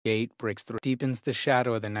gate breaks through, deepens the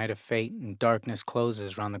shadow of the night of fate, and darkness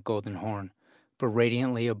closes round the golden horn. But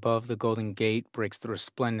radiantly above the golden gate breaks the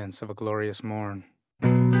resplendence of a glorious morn.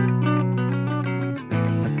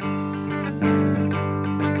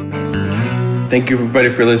 Thank you, everybody,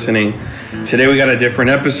 for listening. Today we got a different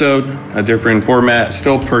episode, a different format,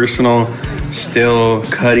 still personal, still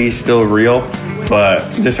cutty, still real. But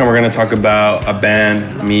this time we're going to talk about a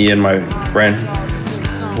band, me and my friend,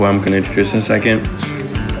 who I'm going to introduce in a second,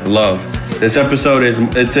 Love. This episode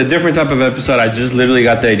it's a different type of episode. I just literally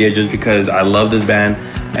got the idea just because I love this band.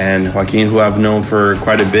 And Joaquin, who I've known for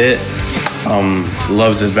quite a bit,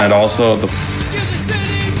 loves this band also.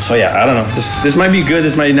 So yeah, I don't know. This might be good.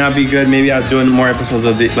 This might not be good. Maybe I'll do more episodes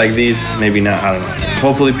of like these. Maybe not. I don't know.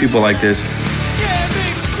 Hopefully people like this.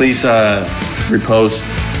 Please repost.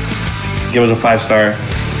 Give us a 5-star.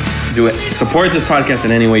 Do it. Support this podcast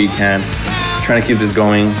in any way you can. I'm trying to keep this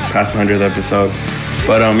going past the 100th episode.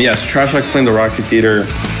 But yes, Trash Talk's playing the Roxy Theater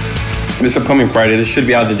this upcoming Friday. This should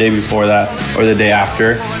be out the day before that or the day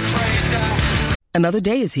after. Another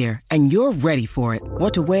day is here, and you're ready for it.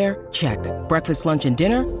 What to wear? Check. Breakfast, lunch, and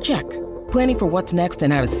dinner? Check. Planning for what's next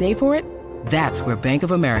and how to save for it? That's where Bank of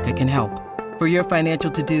America can help. For your financial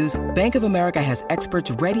to-dos, Bank of America has experts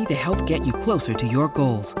ready to help get you closer to your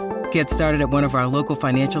goals. Get started at one of our local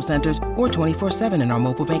financial centers or 24/7 in our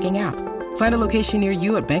mobile banking app. Find a location near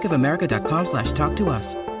you at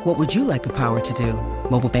bankofamerica.com/talktous. What would you like the power to do?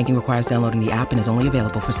 Mobile banking requires downloading the app and is only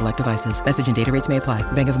available for select devices. Message and data rates may apply.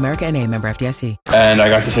 Bank of America N.A., member FDIC. And I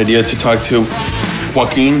got this idea to talk to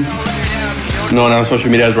Joaquin, known on social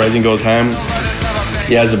media as Rising Goes Ham.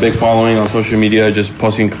 He has a big following on social media, just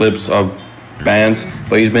posting clips of bands.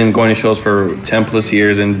 But he's been going to shows for 10 plus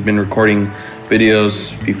years and been recording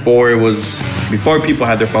videos before people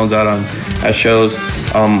had their phones out at shows.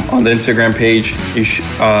 On the Instagram page,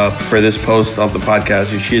 for this post of the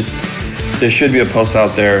podcast, there should be a post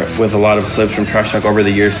out there with a lot of clips from Trash Talk over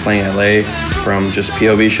the years playing LA, from just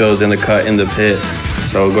POV shows in the cut, in the pit.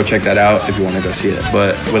 So go check that out if you want to go see it.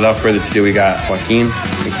 But without further ado, we got Joaquin,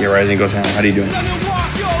 aka Rising Goes Ham. How are you doing?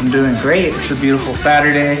 I'm doing great. It's a beautiful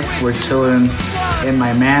Saturday. We're chilling in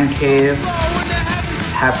my man cave.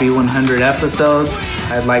 Happy 100 episodes.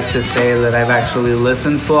 I'd like to say that I've actually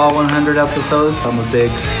listened to all 100 episodes. I'm a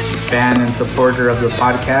big fan and supporter of the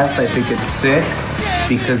podcast. I think it's sick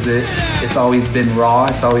because it's always been raw.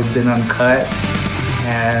 It's always been uncut.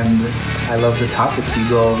 And I love the topics you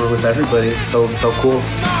go over with everybody. It's so cool.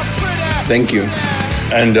 Thank you.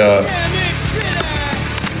 And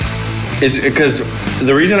it's because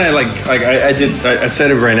the reason I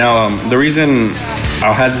said it right now, the reason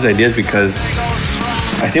I had this idea is because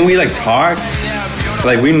I think we talked,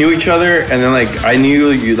 we knew each other, and then I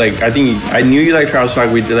knew you I knew you like Trash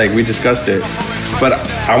Talk. We discussed it, but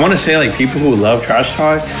I want to say people who love Trash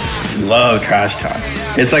Talk love Trash Talk.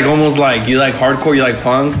 It's almost like you like hardcore, you like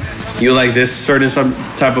punk, you like this certain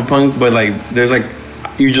type of punk, but there's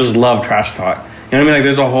you just love Trash Talk. You know what I mean?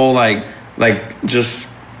 There's a whole just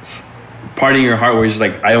part in your heart where you're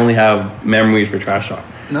just I only have memories for Trash Talk.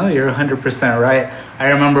 No, you're 100% right. I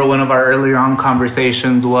remember one of our earlier on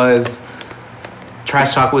conversations was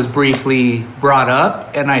Trash Talk was briefly brought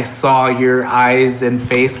up, and I saw your eyes and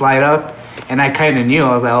face light up, and I kind of knew.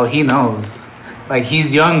 I was like, oh, he knows.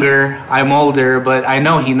 He's younger, I'm older, but I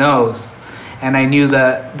know he knows. And I knew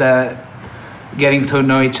that getting to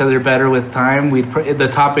know each other better with time, the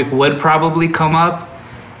topic would probably come up,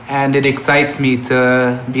 and it excites me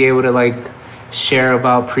to be able to share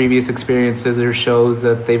about previous experiences or shows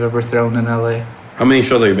that they've ever thrown in LA. How many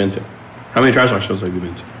shows have you been to? How many Trash Talk shows have you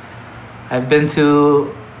been to? I've been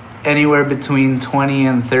to anywhere between 20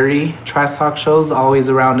 and 30 Trash Talk shows, always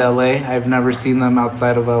around LA. I've never seen them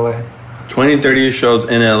outside of LA. 20, 30 shows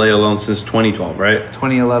in LA alone since 2012, right?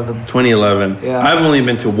 2011. 2011. Yeah. I've only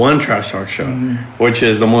been to one Trash Talk show, which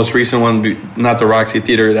is the most recent one, not the Roxy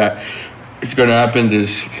Theater, that it's going to happen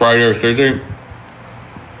this Friday or Thursday.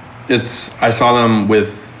 I saw them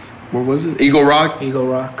with, what was it? Eagle Rock.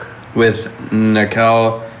 With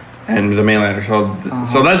Nakel and the Mainlander.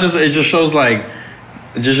 So that's just, it just shows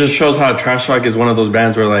it just shows how Trash Talk is one of those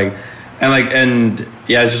bands where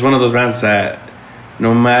it's just one of those bands that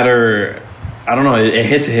no matter, I don't know, it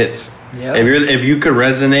hits. Yep. If you could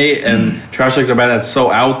resonate, and Trash Talk's a band that's so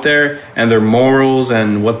out there, and their morals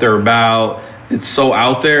and what they're about, it's so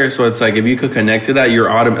out there. So it's if you could connect to that, you're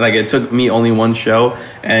automatic. It took me only one show,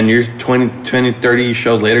 and you're 20, 30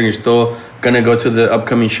 shows later, and you're still gonna go to the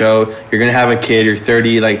upcoming show. You're gonna have a kid. You're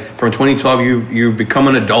 30. From 2012, you've become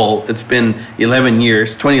an adult. It's been 11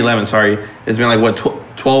 years. 2011, sorry. It's been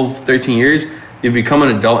 12, 13 years. You've become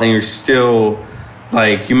an adult, and you're still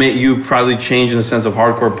like you probably change in the sense of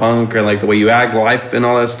hardcore punk or like the way you act, life, and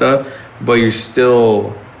all that stuff, but you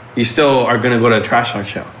still are gonna go to a Trash Talk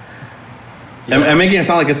show. Yeah. I'm making it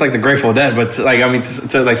sound like it's like the Grateful Dead, but like, I mean,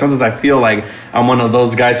 to like, sometimes I feel like I'm one of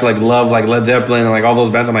those guys who like love like Led Zeppelin and like all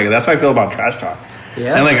those bands. I'm like, that's how I feel about Trash Talk.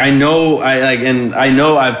 Yeah. And like, I know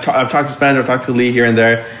I've talked to Spencer, I've talked to Lee here and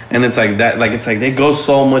there, and it's like that, like, it's like they go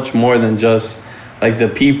so much more than just like the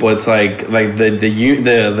people. It's like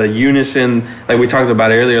the unison, like we talked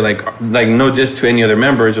about earlier, like no just to any other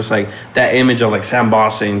member. It's just like that image of like Sam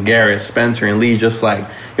Boston, Garrett, Spencer, and Lee, just like, you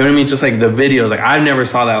know what I mean, just like the videos. Like, I never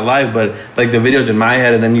saw that live, but like the videos in my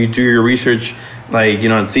head, and then you do your research. Like, you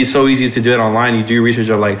know, it's so easy to do it online. You do your research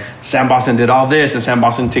of like Sam Boston did all this, and Sam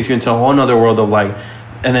Boston takes you into a whole nother world of like,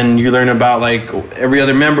 and then you learn about like every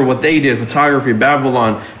other member, what they did, photography,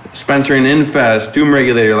 Babylon, Spencer and Infest, Doom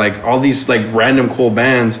Regulator, like all these like random cool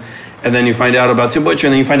bands, and then you find out about Tim Butcher,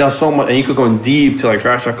 and then you find out so much, and you could go in deep to like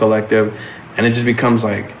Trash Talk Collective, and it just becomes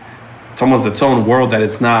like it's almost its own world. That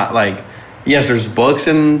it's not like, yes, there's books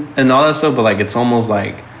and all that stuff, but like it's almost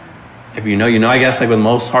like, if you know, I guess, like with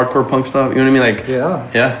most hardcore punk stuff, you know what I mean? Like,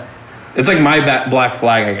 yeah. It's like my Black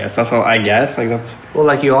Flag, I guess. That's how I guess. Like, that's. Well,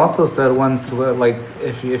 like you also said once, like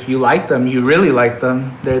if you like them, you really like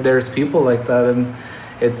them. There's people like that, and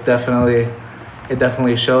it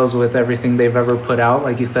definitely shows with everything they've ever put out.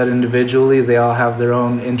 Like you said, individually, they all have their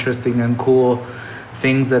own interesting and cool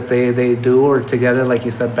things that they do, or together. Like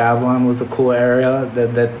you said, Babylon was a cool area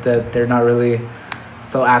that they're not really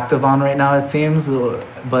so active on right now, it seems,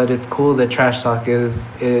 but it's cool that Trash Talk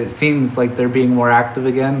it seems like they're being more active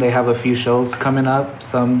again. They have a few shows coming up,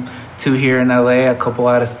 2 here in LA, a couple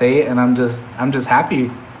out of state, and I'm just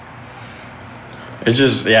happy. It's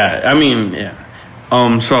just, yeah, I mean, yeah.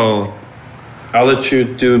 So I'll let you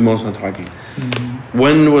do most of the talking. Mm-hmm.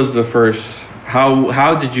 When was the first,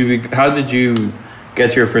 how did you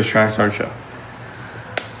get to your first Trash Talk show?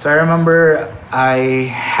 So I remember I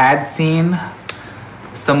had seen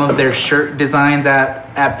some of their shirt designs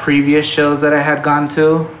at previous shows that I had gone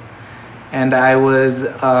to, and I was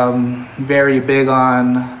very big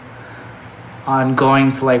on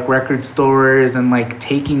going to like record stores and like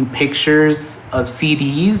taking pictures of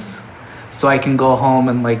CDs so I can go home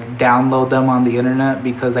and like download them on the internet,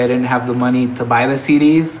 because I didn't have the money to buy the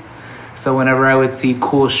CDs. So whenever I would see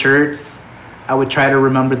cool shirts, I would try to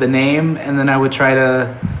remember the name, and then I would try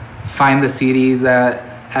to find the CDs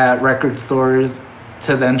at record stores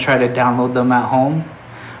to then try to download them at home.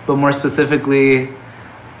 But more specifically,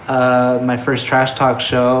 my first Trash Talk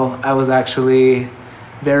show, I was actually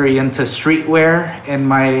very into streetwear in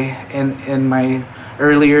my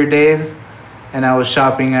earlier days, and I was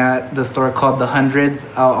shopping at the store called The Hundreds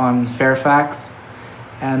out on Fairfax,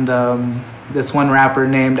 and this one rapper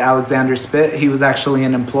named Alexander Spit, he was actually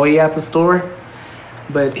an employee at the store,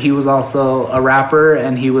 but he was also a rapper,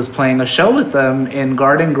 and he was playing a show with them in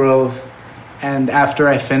Garden Grove. And after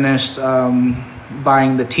I finished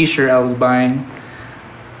buying the t-shirt I was buying,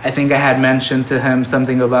 I think I had mentioned to him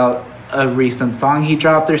something about a recent song he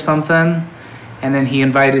dropped or something. And then he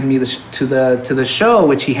invited me to the show,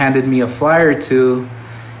 which he handed me a flyer to.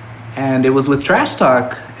 And it was with Trash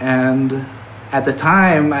Talk. And at the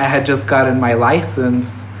time, I had just gotten my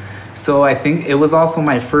license. So I think it was also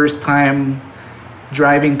my first time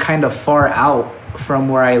driving kind of far out from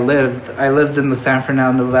where I lived. I lived in the San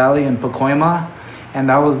Fernando Valley in Pacoima, and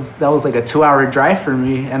that was like a 2-hour drive for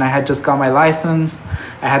me, and I had just got my license.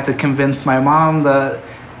 I had to convince my mom that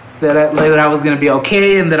I was going to be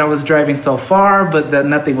okay, and that I was driving so far, but that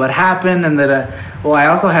nothing would happen, and that I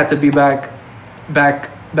also had to be back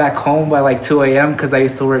home by like 2 a.m. because I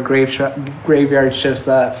used to work graveyard shifts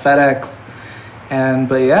at FedEx.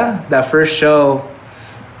 But yeah, that first show,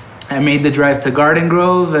 I made the drive to Garden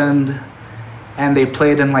Grove, and they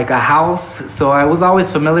played in like a house. So I was always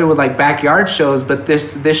familiar with like backyard shows, but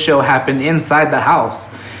this show happened inside the house.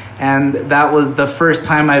 And that was the first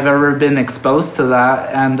time I've ever been exposed to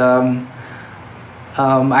that. And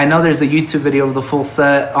I know there's a YouTube video of the full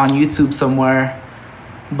set on YouTube somewhere,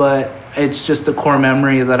 but it's just a core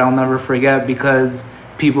memory that I'll never forget, because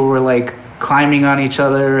people were like climbing on each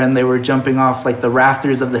other, and they were jumping off like the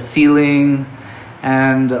rafters of the ceiling.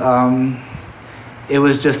 And it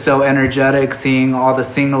was just so energetic seeing all the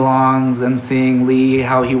sing-alongs and seeing Lee,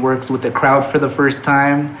 how he works with the crowd for the first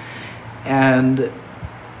time. And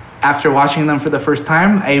after watching them for the first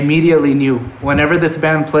time, I immediately knew whenever this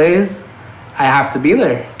band plays, I have to be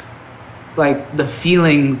there. Like the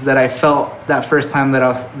feelings that I felt that first time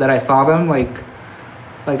that I saw them, like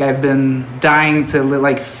I've been dying to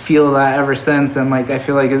like feel that ever since, and like I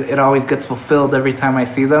feel like it always gets fulfilled every time I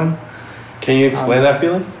see them. Can you explain that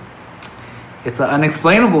feeling? it's an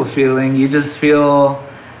unexplainable feeling. You just feel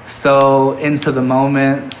so into the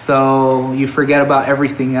moment, so you forget about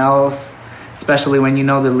everything else, especially when you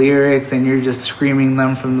know the lyrics and you're just screaming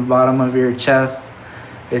them from the bottom of your chest.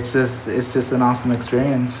 It's just an awesome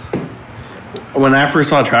experience. When I first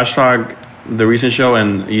saw Trash Talk, the recent show,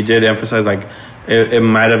 and you did emphasize like it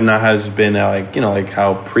might have not has been like, you know, like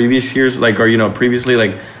how previous years, like, or, you know, previously,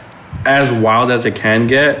 like as wild as it can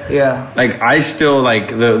get. Yeah. Like I still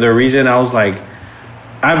like the reason I was like,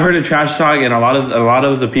 I've heard of Trash Talk, and a lot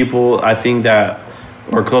of the people I think that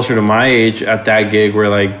were closer to my age at that gig were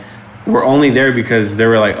like, were only there because they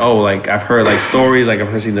were like, oh, like I've heard like stories, like I've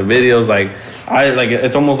heard seen the videos, like I like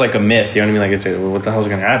it's almost like a myth, you know what I mean? Like it's what the hell's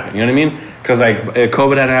gonna happen, you know what I mean? Because like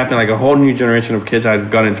COVID had happened, like a whole new generation of kids had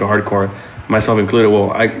gone into hardcore, myself included.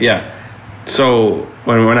 Well, so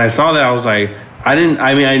when I saw that, I was like, I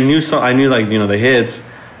knew like, you know, the hits,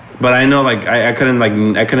 but I know like I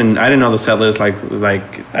didn't know the set list, like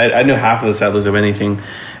I knew half of the set list of anything,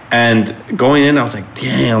 and going in I was like,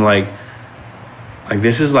 damn, like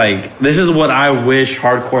this is what I wish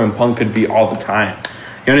hardcore and punk could be all the time.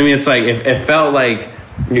 You know what I mean? It's like it felt like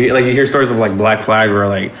you hear stories of like Black Flag or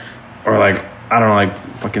like I don't know, like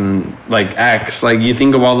fucking like X. Like you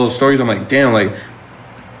think of all those stories, I'm like, damn, like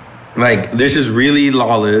this is really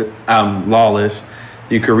lawless.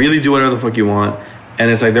 You could really do whatever the fuck you want,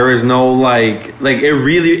 and it's like there is no like it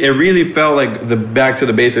really felt like the back to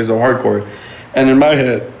the basics of hardcore. And in my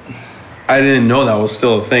head, I didn't know that was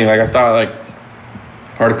still a thing. Like I thought like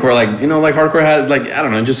hardcore, like, you know, like hardcore had like, I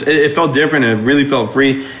don't know, just it felt different and it really felt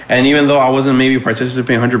free. And even though I wasn't maybe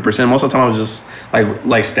participating 100%, most of the time I was just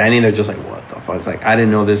like standing there just like, what the fuck? Like I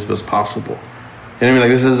didn't know this was possible. You know what I mean?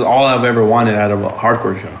 Like this is all I've ever wanted out of a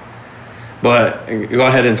hardcore show. But go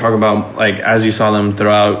ahead and talk about like as you saw them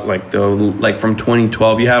throughout like from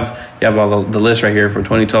 2012. You have all the list right here from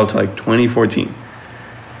 2012 to like 2014.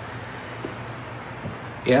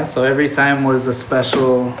 Yeah, so every time was a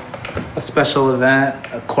special event,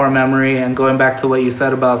 a core memory. And going back to what you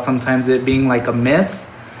said about sometimes it being like a myth,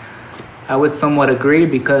 I would somewhat agree,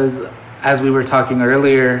 because as we were talking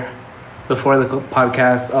earlier before the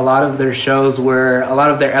podcast, a lot of their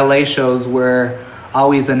LA shows were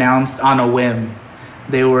always announced on a whim.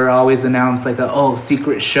 They were always announced like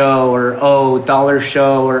secret show, or dollar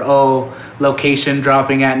show, or location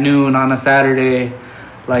dropping at noon on a Saturday,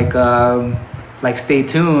 like stay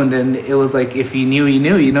tuned. And it was like, if you knew, you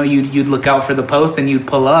knew, you know, you'd look out for the post and you'd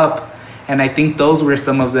pull up. And I think those were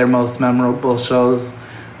some of their most memorable shows.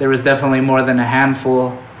 There was definitely more than a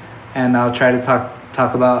handful, and I'll try to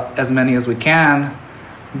talk about as many as we can.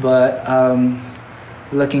 But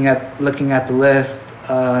looking at the list,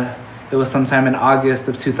 it was sometime in August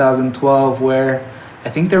of 2012 where I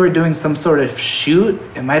think they were doing some sort of shoot.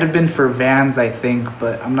 It might have been for Vans, I think,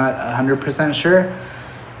 but I'm not 100% sure.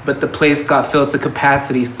 But the place got filled to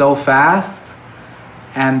capacity so fast,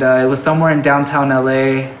 and it was somewhere in downtown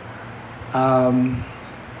LA.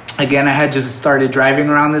 Again, I had just started driving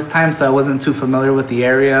around this time, so I wasn't too familiar with the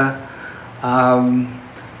area. The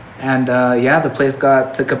place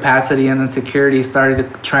got to capacity, and then security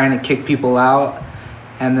started trying to kick people out.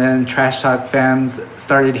 And then Trash Talk fans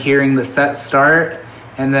started hearing the set start,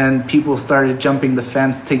 and then people started jumping the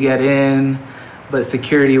fence to get in. But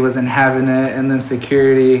security wasn't having it, and then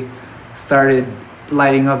security started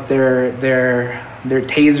lighting up their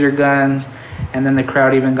taser guns, and then the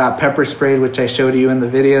crowd even got pepper sprayed, which I showed you in the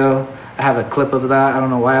video. I have a clip of that. I don't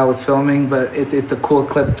know why I was filming, but it's a cool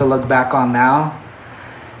clip to look back on now.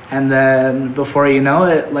 And then before you know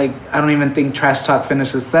it, like I don't even think Trash Talk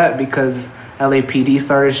finished the set because LAPD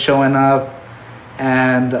started showing up,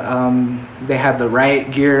 and they had the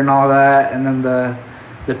riot gear and all that, and then the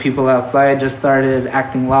people outside just started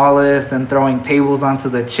acting lawless and throwing tables onto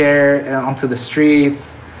the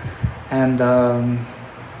streets, and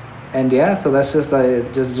yeah, so that's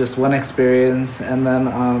just one experience, and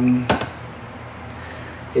then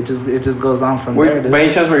it just goes on from there. By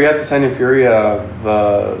any chance, were you at the Sign of Fury,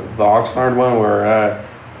 the Oxnard one, where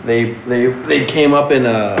they came up in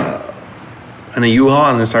a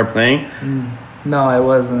U-Haul and they started playing? No, I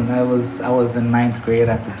wasn't. I was in 9th grade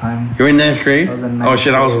at the time. You were in 9th grade? I was in 9th grade. Oh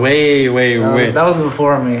shit, I was way. That was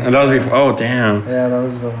before me. And that was before. Oh damn. Yeah, that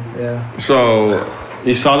was yeah. So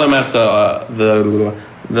you saw them at the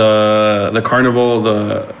carnival,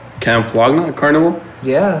 the Camp Flogna carnival?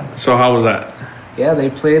 Yeah. So how was that? Yeah, they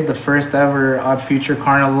played the first ever Odd Future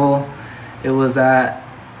Carnival. It was at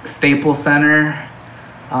Staples Center,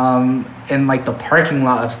 in like the parking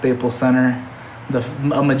lot of Staples Center.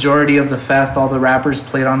 A majority of the fest, all the rappers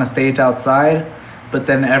played on a stage outside, but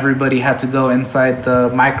then everybody had to go inside the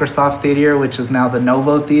Microsoft Theater, which is now the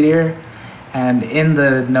Novo Theater, And in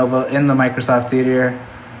the Microsoft Theater,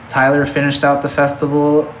 Tyler finished out the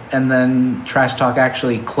festival, and then Trash Talk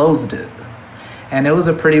actually closed it. And it was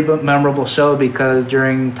a pretty memorable show because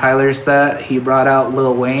during Tyler's set, he brought out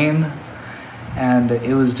Lil Wayne, and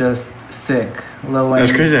it was just sick. Lil Wayne.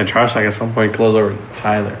 It's crazy that Trash Talk at some point closed over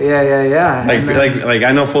Tyler. Yeah. Like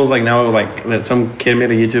I know fools like now like that some kid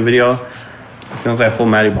made a YouTube video. I think it was like full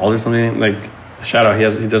Matty Ball or something. Like shout out,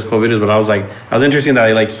 he does cool videos. But I was interesting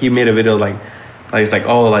that like he made a video like it's like,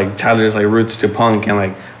 oh, like Tyler's like roots to punk, and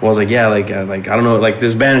like was like, yeah, like I don't know, like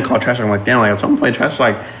this band called Trash Talk. I'm like, damn, like at some point Trash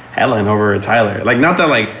Talk headline over Tyler. Like not that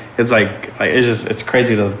like it's like it's just it's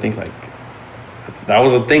crazy to think like that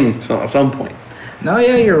was a thing at some point. No,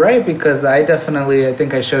 yeah, you're right, because I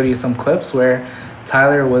think I showed you some clips where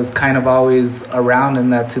Tyler was kind of always around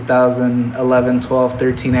in that 2011, 12,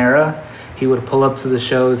 13 era. He would pull up to the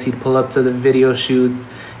shows, he'd pull up to the video shoots,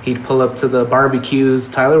 he'd pull up to the barbecues.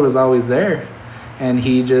 Tyler was always there, and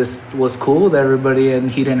he just was cool with everybody,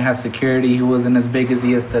 and he didn't have security. He wasn't as big as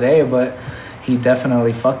he is today, but he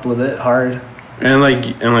definitely fucked with it hard. And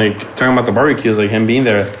talking about the barbecues, like him being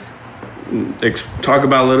there, talk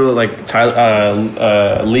about a little like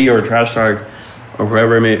Tyler, Lee or Trash Talk or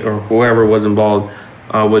whoever was involved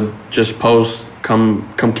would just post come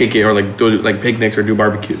kick it or like do like picnics or do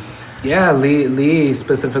barbecue. Yeah, Lee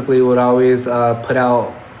specifically would always put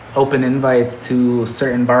out open invites to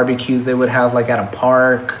certain barbecues they would have like at a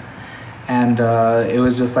park, and it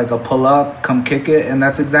was just like a pull up, come kick it, and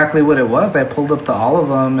that's exactly what it was. I pulled up to all of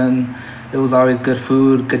them, and it was always good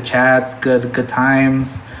food, good chats, good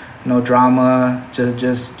times. No drama,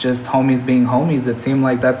 just homies being homies. It seemed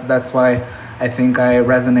like that's why I think I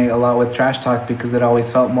resonate a lot with Trash Talk, because it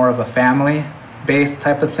always felt more of a family-based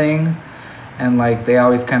type of thing, and like they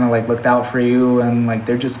always kind of like looked out for you, and like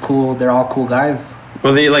they're just cool. They're all cool guys.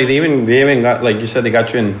 Well, they even got, like you said, they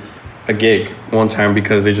got you in a gig one time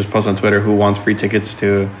because they just posted on Twitter who wants free tickets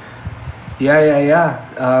to.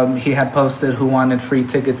 Yeah. He had posted who wanted free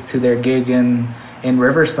tickets to their gig in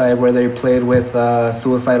Riverside, where they played with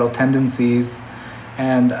Suicidal Tendencies,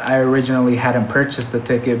 and I originally hadn't purchased the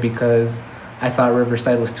ticket because I thought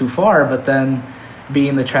Riverside was too far, but then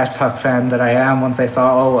being the Trash Talk fan that I am, once I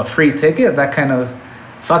saw a free ticket, that kind of,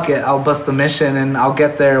 fuck it, I'll bust the mission and I'll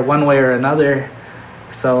get there one way or another.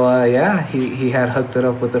 So he had hooked it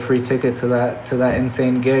up with a free ticket to that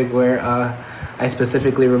insane gig, where I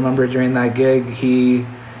specifically remember during that gig he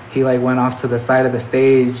like went off to the side of the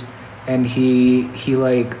stage, and he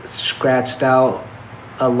like scratched out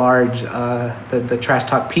a large the Trash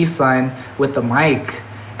Talk peace sign with the mic,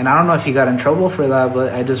 and I don't know if he got in trouble for that,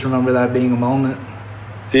 but I just remember that being a moment.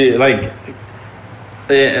 See, like,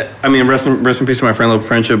 I mean, rest in peace to my friend Love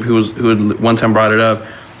Friendship, who had one time brought it up.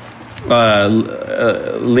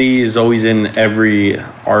 Lee is always in every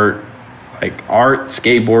art,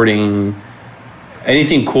 skateboarding,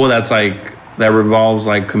 anything cool that's like that revolves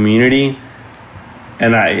like community.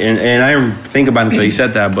 And I think about it until he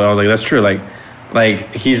said that, but I was like, that's true.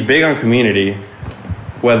 Like he's big on community,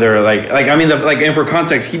 whether and for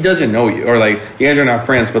context, he doesn't know you, or like you guys are not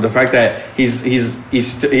friends, but the fact that he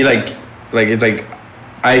it's like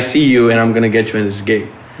I see you and I'm gonna get you in this gig.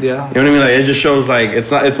 Yeah, you know what I mean? Like it just shows like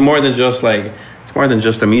it's more than just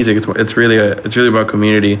the music. It's really about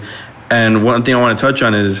community. And one thing I want to touch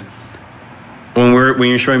on is when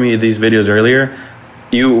you're showing me these videos earlier,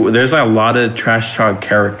 there's like a lot of Trash Talk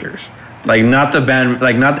characters, like not the band,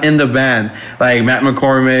 like not in the band, like Matt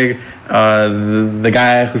McCormick, the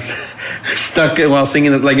guy who's stuck while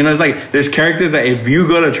singing, like, you know, it's like there's characters that if you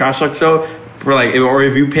go to Trash Talk show for like, or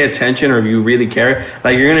if you pay attention or if you really care,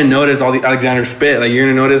 like you're gonna notice all the Alexander Spit, like you're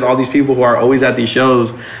gonna notice all these people who are always at these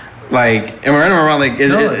shows, like, and we're running around like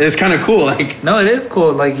it's kind of cool, like. No, it is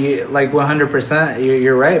cool, like 100%.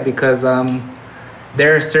 You're right, because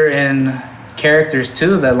there are certain characters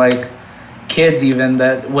too that like kids even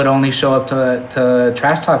that would only show up to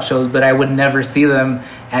Trash Talk shows, but I would never see them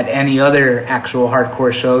at any other actual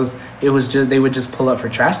hardcore shows. It was just they would just pull up for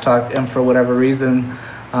Trash Talk, and for whatever reason,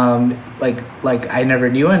 like I never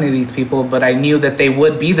knew any of these people, but I knew that they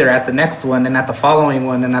would be there at the next one and at the following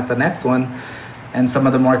one and at the next one. And some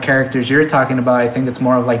of the more characters you're talking about, I think it's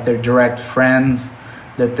more of like their direct friends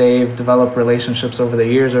that they've developed relationships over the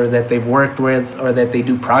years, or that they've worked with, or that they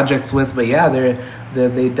do projects with. But yeah,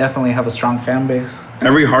 they definitely have a strong fan base.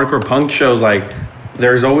 Every hardcore punk show's like,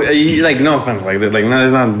 there's always like, no offense, like no,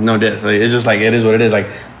 there's not no diss. Like, it's just like it is what it is. Like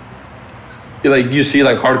you see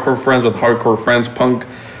like hardcore friends with hardcore friends, punk.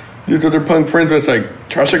 These other punk friends, but it's like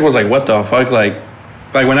Trash Talk was like, what the fuck, like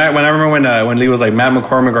when I remember when Lee was like Matt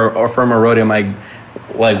McCormick or from Erodium, like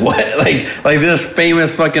like what, like this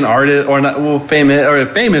famous fucking artist or not, well,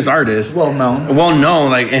 famous artist, well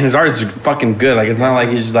known, like, and his art is fucking good. Like, it's not like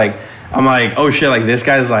he's just like, I'm like, oh shit, like this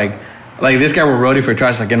guy's like this guy will roadie for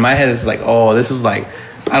Trash. Like in my head, it's like, oh, this is like,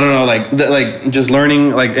 I don't know, like just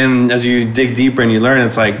learning, like, and as you dig deeper and you learn,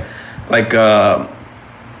 it's like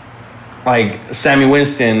Sammy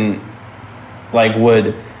Winston, like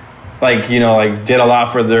would, like, you know, like did a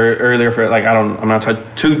lot for their earlier for, like, I'm not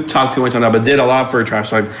to talk too much on that, but did a lot for Trash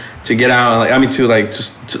Talk to get out, like, I mean, to like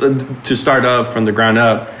just to start up from the ground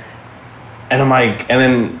up. And I'm like,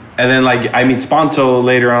 and then like I meet Sponto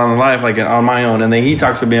later on in life, like on my own, and then he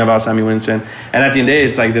talks to me about Sammy Winston. And at the end of the day,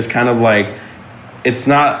 it's like this kind of like, it's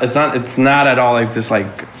not at all like this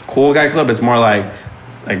like cool guy club. It's more like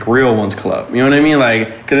real ones club. You know what I mean? Like,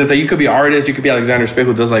 because it's like you could be artist, you could be Alexander Spick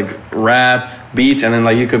who does like rap beats, and then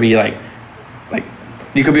like you could be like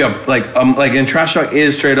you could be and Trash Talk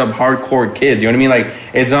is straight up hardcore kids. You know what I mean? Like,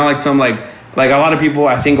 it's not like some like a lot of people,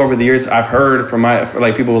 I think over the years I've heard from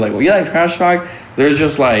like people like, well, you like Trash Talk? They're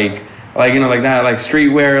just like you know, like that, like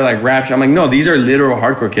streetwear, like rap shit. I'm like, no, these are literal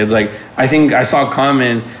hardcore kids. Like, I think I saw a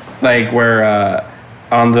comment like where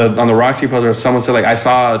on the Roxy post where someone said like, I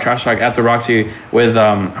saw Trash Talk at the Roxy with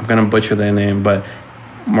I'm gonna butcher their name, but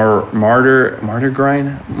Martyr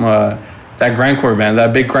Grind, that grindcore band,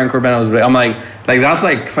 that big grindcore band was big. I'm like that's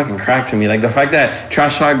like fucking crack to me. Like the fact that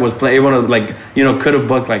Trash Talk was able to, like, you know, could have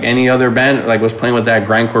booked like any other band, like was playing with that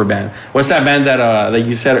grindcore band. What's that band that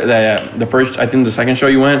you said that the first, I think the second show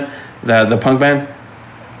you went, the punk band?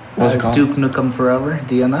 What's it called? Duke Nukem Forever,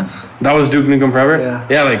 DNF. That was Duke Nukem Forever.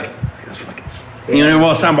 Yeah, like that's fucking. Yeah, you know,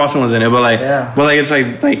 well, Sam Boston was in it, but like, it's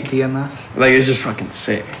like DNF. Like, it's just fucking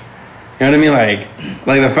sick. You know what I mean?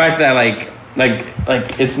 Like the fact that like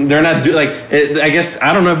it's, they're not I guess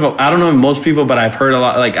I don't know if most people, but I've heard a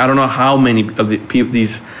lot, like I don't know how many of the people,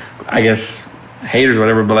 these, I guess, haters or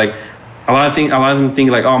whatever, but like a lot of them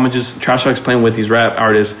think like, oh, I'm gonna just Trash Talk's playing with these rap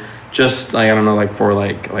artists just like, I don't know, like for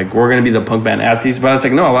like we're gonna be the punk band at these, but it's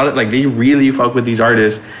like, no, a lot of like they really fuck with these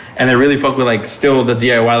artists, and they really fuck with like still the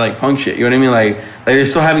DIY like punk shit. You know what I mean? Like they're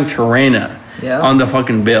still having Terena on the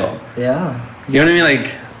fucking bill. Yeah. You know what I mean?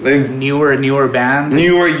 Like newer band,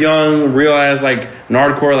 newer, young, real ass like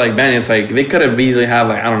nardcore like band. It's like they could have easily had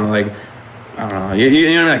like, I don't know,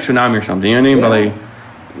 you know, like Tsunami or something. You know what I mean? But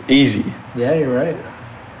like easy. Yeah, you're right.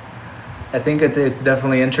 I think it's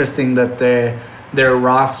definitely interesting that their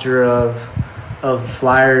roster of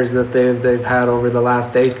flyers that they've had over the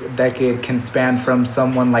last decade can span from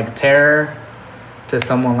someone like Terror to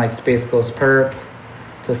someone like Space Ghost Perp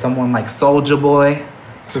to someone like Soulja Boy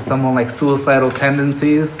to someone like Suicidal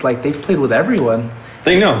Tendencies. Like, they've played with everyone.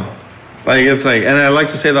 They know. Like, it's like, and I like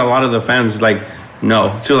to say that a lot of the fans like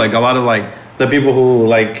know too. Like a lot of like the people who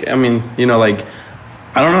like, I mean, you know, like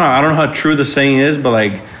I don't know how true the saying is, but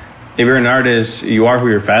like if you're an artist, you are who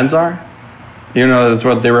your fans are. You know, that's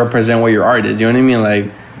what they represent. What your art is. You know what I mean? Like,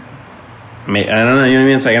 I don't know. You know what I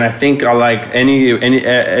mean? It's like, and I think like anybody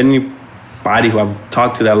who I've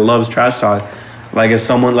talked to that loves Trash Talk, like as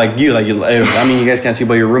someone like you, I mean, you guys can't see,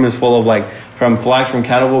 but your room is full of like from Flax from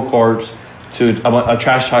Cannibal Corpse to a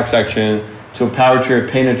Trash Talk section to a Power Trip,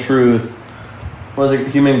 Pain of Truth, what was it?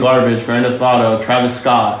 Human Garbage, Grand Theft Auto, Travis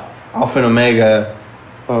Scott, Alpha and Omega.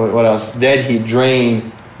 What else? Dead Heat,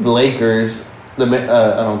 Drain, the Lakers. I don't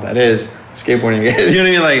know what that is. Skateboarding. You know what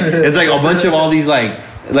I mean? Like, it's like a bunch of all these like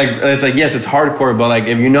it's like, yes, it's hardcore, but like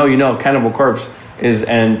if you know, Cannibal Corpse is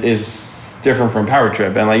different from Power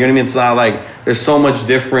Trip, and like, you know what I mean? It's not like there's so much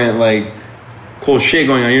different like cool shit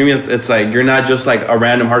going on. You know what I mean? It's like you're not just like a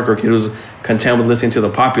random hardcore kid who's content with listening to the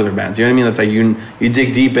popular bands. You know what I mean? It's like you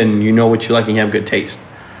dig deep and you know what you like and you have good taste.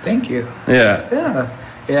 Thank you. Yeah.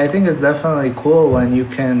 I think it's definitely cool when you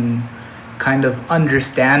can kind of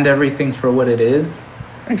understand everything for what it is.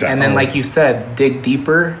 Exactly. And then, like you said, dig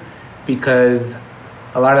deeper, because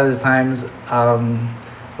a lot of the times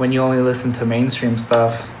when you only listen to mainstream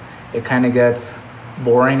stuff, it kind of gets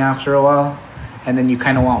boring after a while, and then you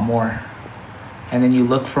kind of want more. And then you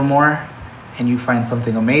look for more, and you find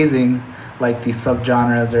something amazing, like these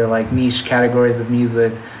subgenres or like niche categories of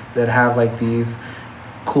music that have like these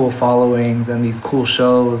cool followings and these cool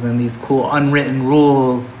shows and these cool unwritten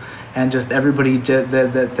rules, and just everybody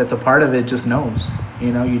that's a part of it just knows.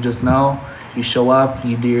 You know, you just know, you show up,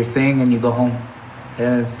 you do your thing, and you go home.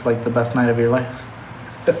 And it's like the best night of your life.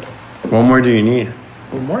 What more do you need?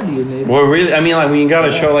 What more do you need? Well, really, I mean, like when you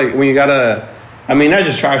gotta show, like when you gotta, I mean, not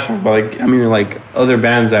just Trash Talk, but like, I mean, like other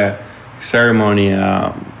bands that Ceremony,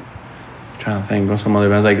 I'm trying to think of some other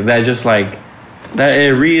bands like that, just like that,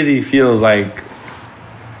 it really feels like,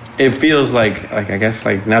 I guess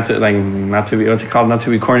like not to be, what's it called, not to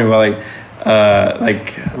be corny, but like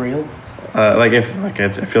like Real.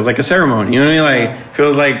 It feels like a ceremony. You know what I mean?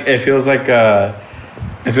 Like it feels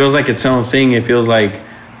like its own thing. It feels like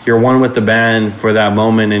you're one with the band for that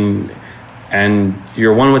moment, and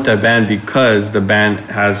you're one with that band because the band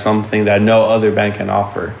has something that no other band can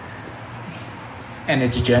offer. And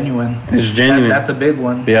it's genuine. It's genuine. That's a big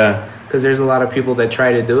one. Yeah. Because there's a lot of people that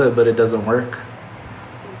try to do it, but it doesn't work.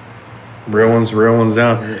 Real ones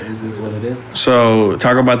down. It is what it is. So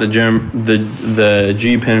talk about the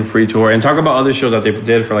G-Pen free tour, and talk about other shows that they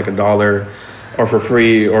did for like $1 or for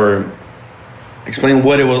free, or explain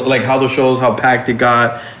what it was like, how those shows, how packed it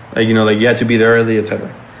got, like, you know, like you had to be there early,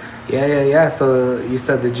 etc. Yeah. So you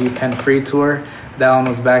said the G-Pen free tour. That one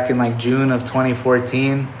was back in like June of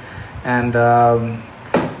 2014, and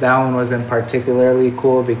that one wasn't particularly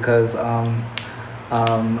cool because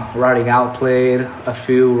Rotting Out played, a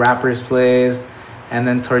few rappers played, and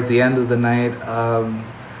then towards the end of the night,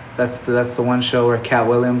 that's the one show where Cat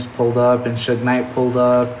Williams pulled up and Suge Knight pulled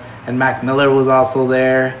up, and Mac Miller was also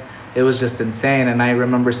there. It was just insane, and I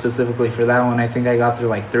remember specifically for that one, I think I got through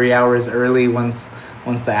like 3 hours early once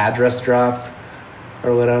the address dropped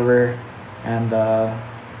or whatever, and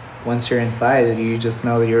once you're inside, you just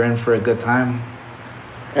know that you're in for a good time.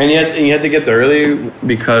 And you had to get there early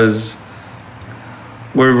because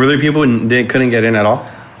were there people couldn't get in at all?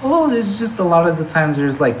 Oh, it's just a lot of the times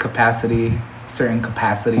there's like certain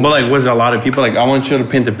capacity. But like, was there a lot of people? Like, I want you to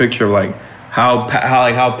paint the picture of like how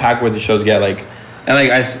packed would the shows get? Like, and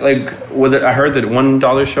like I heard that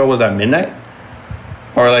 $1 show was at midnight,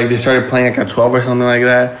 or like they started playing like at 12 or something like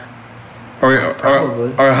that, or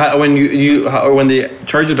how, when they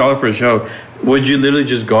charge $1 for a show, would you literally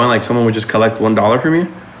just go and like someone would just collect $1 from you?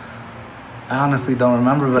 I honestly don't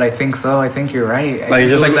remember, but I think so. I think you're right.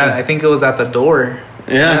 I think it was at the door.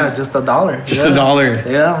 Yeah, just $1. Just $1.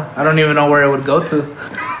 Yeah, I don't even know where it would go to.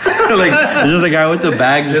 Like, it's just a guy with the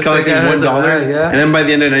bag just collecting $1. Yeah. And then by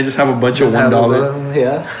the end of the night, just have a bunch of $1.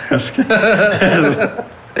 Yeah.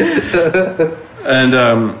 And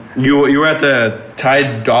you were at the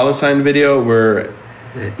Ty Dolla $ign video where...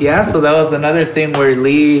 Yeah, so that was another thing where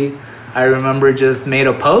Lee, I remember, just made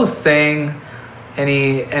a post saying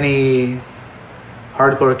any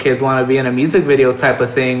hardcore kids want to be in a music video type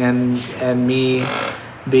of thing, and me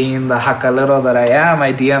being the jacalero that I am,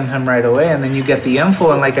 I DM'd him right away, and then you get the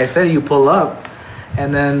info, and like I said, you pull up.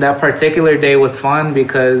 And then that particular day was fun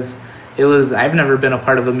because I've never been a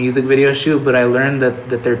part of a music video shoot, but I learned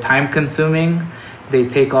that they're time consuming. They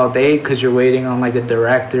take all day because you're waiting on like a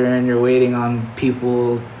director and you're waiting on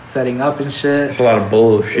people setting up and shit. It's a lot of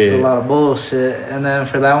bullshit. And then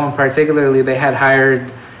for that one particularly, they had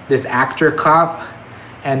hired this actor cop,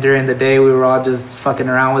 and during the day we were all just fucking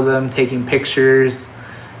around with them, taking pictures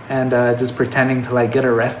and just pretending to like get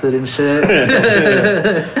arrested and shit.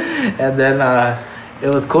 And then it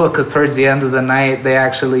was cool because towards the end of the night, they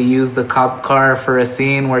actually used the cop car for a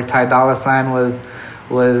scene where Ty Dolla $ign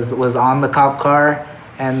was on the cop car,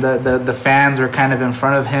 and the fans were kind of in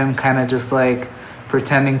front of him, kind of just like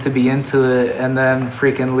pretending to be into it. And then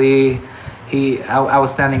freaking Lee, I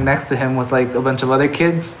was standing next to him with like a bunch of other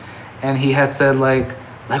kids, and he had said like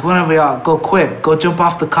one of y'all go quick, go jump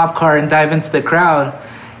off the cop car and dive into the crowd.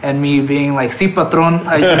 And me being like, "Sí, patron,"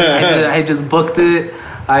 I just booked it.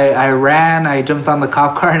 I ran, I jumped on the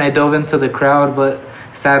cop car, and I dove into the crowd. But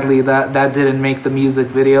sadly, that didn't make the music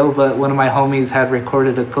video. But one of my homies had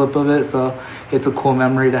recorded a clip of it, so it's a cool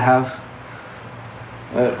memory to have.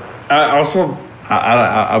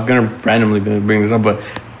 I'm gonna randomly bring this up, but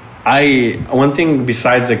one thing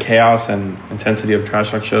besides the chaos and intensity of Trash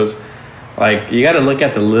Talk shows, like, you got to look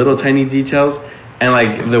at the little tiny details, and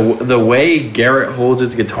like the way Garrett holds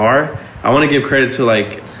his guitar. I want to give credit to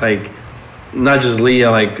like not just Lee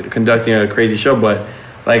like conducting a crazy show, but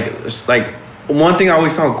like one thing I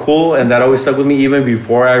always found cool and that always stuck with me even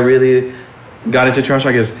before I really got into Trash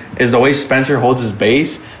Talk is the way Spencer holds his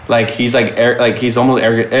bass. Like he's like he's almost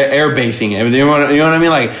air basing it. You know what I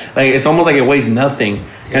mean? Like it's almost like it weighs nothing.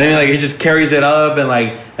 And I mean, like, he just carries it up and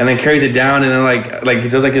then carries it down, and then like he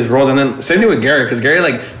does like his rolls, and then same thing with Gary, because Gary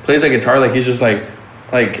like plays the guitar like he's just like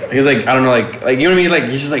he's like, I don't know, like you know what I mean? Like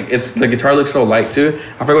he's just like, it's the guitar looks so light too.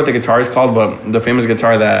 I forget what the guitar is called, but the famous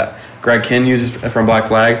guitar that Greg Kinn uses from Black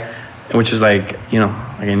Flag, which is like, you know,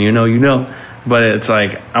 again, you know, but it's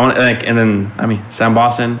like I want like, and then I mean Sam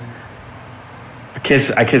Boston. I kiss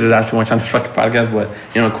his ass too much on this fucking podcast, but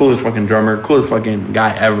you know, coolest fucking drummer, coolest fucking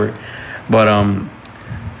guy ever, but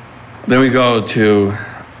then we go to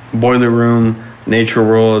Boiler Room, Nature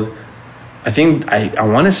World. I think I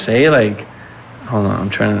want to say like, hold on, I'm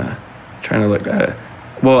trying to look at it.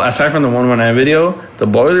 Well, aside from the 119 video, the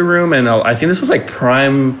Boiler Room, and I think this was like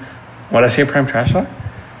prime Would I say prime trash talk?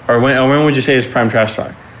 Or when would you say it's prime trash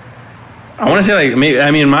talk? I want to say like maybe.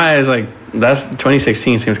 I mean, in my eyes, like that's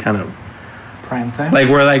 2016 seems kind of prime time. like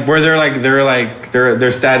where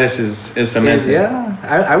their status is cemented. Yeah,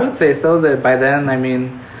 I would say so. That by then, I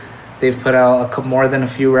mean, they've put out a couple more than a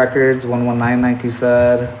few records. 119, like you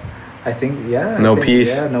said. I think No Peace.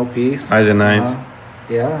 Yeah, No Peace. Eyes and Nines.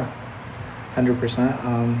 Yeah,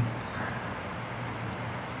 100%.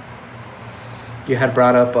 You had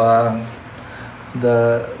brought up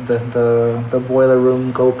the Boiler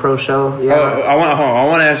Room GoPro show. Yeah. I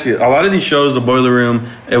want to ask you. A lot of these shows, the Boiler Room,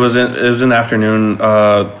 it was in the afternoon.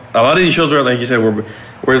 A lot of these shows were, like you said,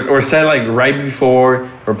 were set like right before,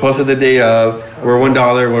 or posted the day of, were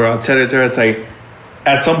 $1, were et cetera, et cetera. It's like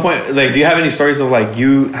at some point, like, do you have any stories of like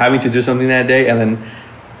you having to do something that day and then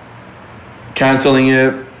canceling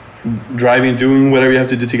it, driving, doing whatever you have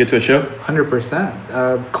to do to get to a show?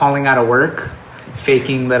 100%. Calling out of work,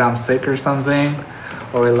 faking that I'm sick or something,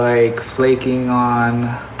 or like flaking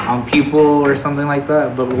on people or something like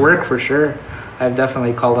that. But work for sure. I've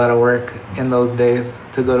definitely called out of work in those days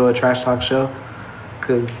to go to a trash talk show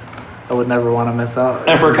because I would never want to miss out.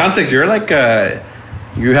 And for context, you're like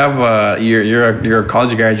you're a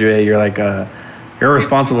college graduate. You're a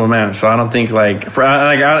responsible man. So I don't think like it's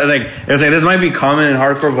like this might be common in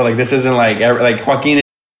hardcore, but like this isn't like Joaquin.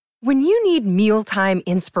 When you need mealtime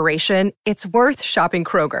inspiration, it's worth shopping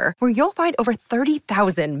Kroger, where you'll find over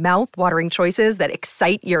 30,000 mouth-watering choices that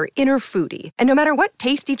excite your inner foodie. And no matter what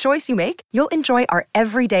tasty choice you make, you'll enjoy our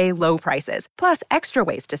everyday low prices, plus extra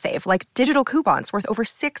ways to save, like digital coupons worth over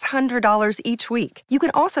 $600 each week. You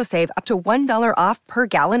can also save up to $1 off per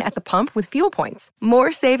gallon at the pump with fuel points.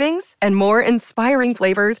 More savings and more inspiring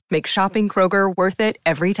flavors make shopping Kroger worth it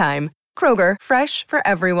every time. Kroger, fresh for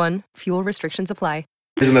everyone. Fuel restrictions apply.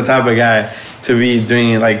 Isn't the type of guy to be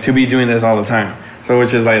doing this all the time. So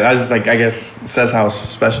which is like, I just like, I guess says how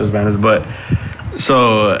special his band is. But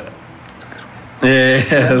so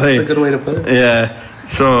that's a good way to put it. Yeah.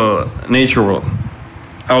 So Nature World,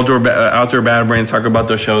 outdoor Bad Brains, talk about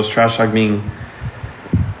those shows. Trash Talk being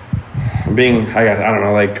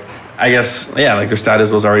I guess like their status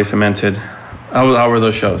was already cemented. How were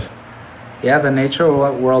those shows? Yeah, the Nature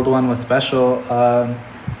World one was special.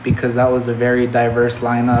 Because that was a very diverse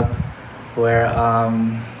lineup where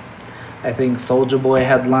I think Soulja Boy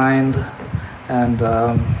headlined and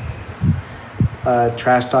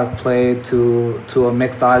Trash Talk played to a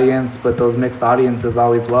mixed audience, but those mixed audiences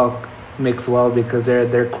always mix well because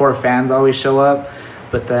their core fans always show up,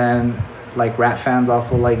 but then like rap fans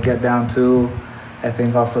also like get down too. I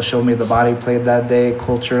think also Show Me the Body played that day,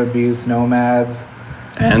 Culture Abuse, Nomads.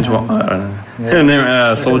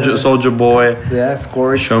 Soulja Boy. Yeah,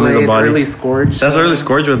 Scourge. Show Me the Body. Early Scourge. That's early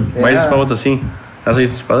Scourge with. Why is it spelled with a C? That's how you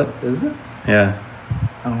spell it. Is it? Yeah.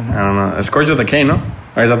 I don't know. It's Scourge with a K, no?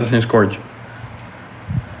 Or is that the same Scourge?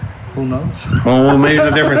 Who knows? Well, maybe it's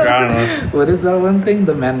a difference. I don't know. What is that one thing?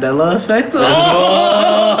 The Mandela effect?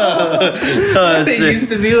 It used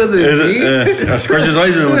to be with a C. Scourge has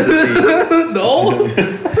always been with a C. No.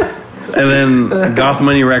 And then Goth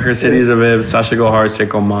Money Records, Cities of Ib, Sasha Go Hard,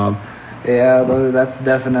 Sicko Mob. Yeah, that's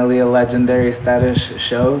definitely a legendary status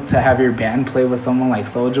show to have your band play with someone like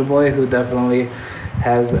Soulja Boy, who definitely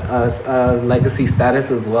has a legacy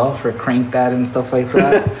status as well for Crank That and stuff like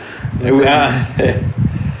that.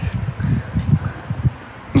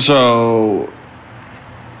 So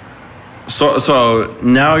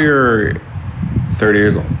now you're 30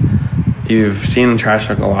 years old. You've seen Trash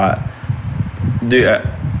Talk a lot.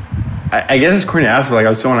 I guess it's corny to ask, but like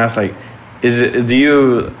I just want to ask, like, do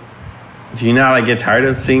you not like get tired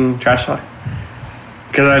of seeing Trash Talk?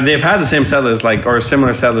 Because they've had the same set list, like, or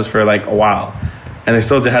similar set list for like a while, and they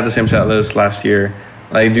still had the same set list last year.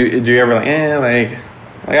 Like, do you ever like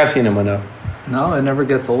I've seen them enough? No, it never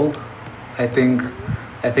gets old. I think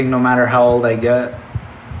no matter how old I get,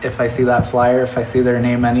 if I see that flyer, if I see their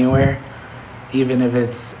name anywhere, even if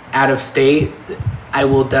it's out of state, I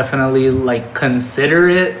will definitely like consider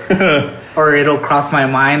it or it'll cross my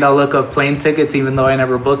mind. I'll look up plane tickets even though I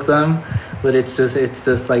never booked them, but it's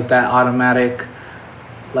just like that automatic,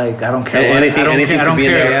 like I don't care anything to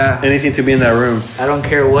be in that room. I don't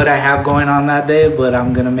care what I have going on that day, but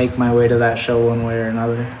I'm going to make my way to that show one way or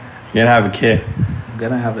another. You're going to have a kid. I'm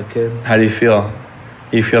going to have a kid. How do you feel?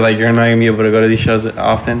 You feel like you're not going to be able to go to these shows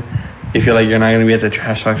often? You feel like you're not going to be at the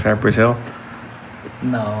Trash Talk Cypress Hill?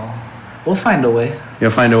 No. We'll find a way.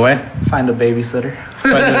 You'll find a way? Find a babysitter.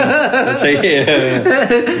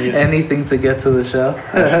 Anything to get to the show.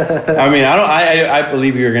 I mean, I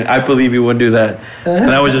believe I believe you would do that. And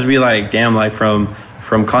that would just be like, damn, like from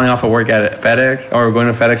calling off of work at FedEx or going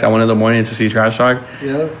to FedEx at 1 a.m. to see Trash Talk.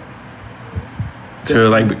 Yeah. to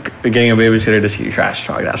like getting a babysitter to see Trash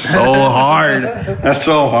Talk. That's so hard. That's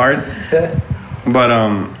so hard.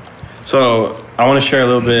 But so I want to share a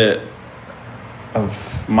little bit of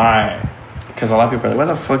because a lot of people are like,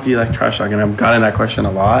 why the fuck do you like Trash Talk? And I've gotten that question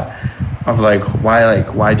a lot of like,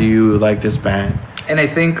 why do you like this band? And I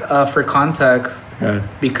think for context,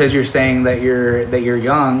 because you're saying that you're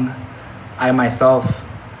young, I myself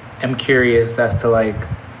am curious as to like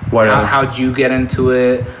how'd you get into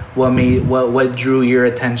it? What drew your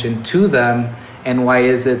attention to them, and why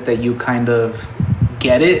is it that you kind of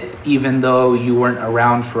get it even though you weren't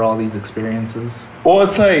around for all these experiences? Well,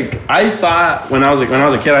 it's like I thought when I was a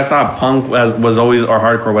kid, I thought punk was always, or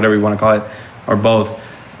hardcore, whatever you want to call it, or both.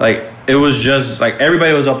 Like it was just like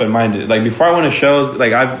everybody was open minded. Like before I went to shows,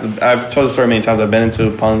 like I've told the story many times. I've been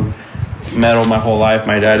into punk metal my whole life.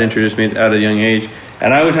 My dad introduced me at a young age,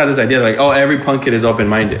 and I always had this idea like, oh, every punk kid is open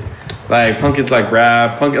minded. Like punk kids like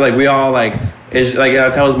rap, punk like we all like is like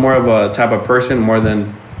I was more of a type of person more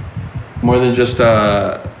than just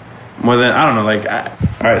I don't know, like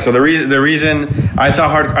all right. So the reason I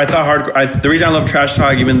thought the reason I love Trash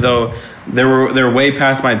Talk, even though they're way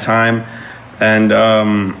past my time, and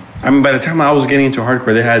I mean by the time I was getting into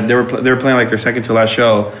hardcore, they were playing like their second to last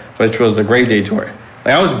show, which was the Great Day tour.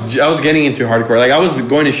 Like I was getting into hardcore, like I was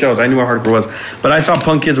going to shows, I knew what hardcore was, but I thought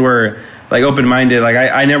punk kids were like open minded. Like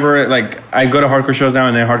I never like I go to hardcore shows now,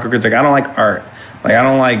 and then hardcore kids like I don't like art, like I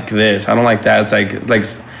don't like this, I don't like that.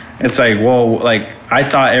 It's like, whoa, like I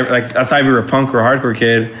thought if you were a punk or a hardcore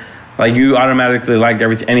kid, like you automatically liked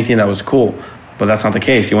anything that was cool, but that's not the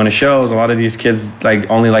case. You went to shows, a lot of these kids like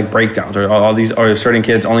only like breakdowns, or certain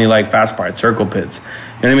kids only like fast parts, circle pits. You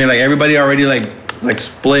know what I mean? Like everybody already like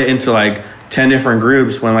split into like 10 different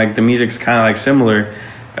groups when like the music's kind of like similar.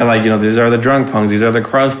 And like, you know, these are the drunk punks, these are the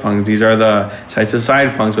crust punks, these are the side to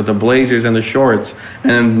side punks with the blazers and the shorts,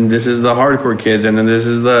 and then this is the hardcore kids, and then this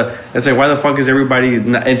is it's like, why the fuck is everybody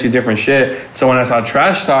into different shit? So when I saw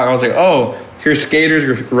Trash Talk, I was like, oh, here's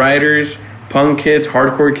skaters, riders, punk kids,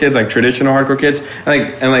 hardcore kids, like traditional hardcore kids,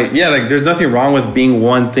 and like yeah, like there's nothing wrong with being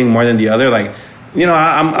one thing more than the other. Like, you know,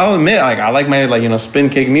 I'll admit, like I like my like, you know, spin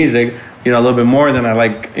kick music, you know, a little bit more than I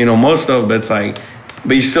like, you know, most of, but it's like,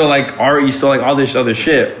 but you still like art, you still like all this other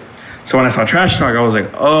shit. So when I saw Trash Talk, I was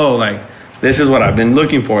like, oh, like this is what I've been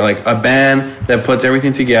looking for, like a band that puts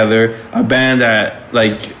everything together, a band that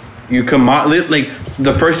like you come like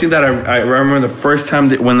the first thing that I remember the first time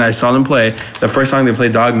when I saw them play, the first song they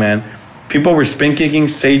played, Dogman, people were spin kicking,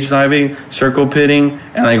 stage diving, circle pitting,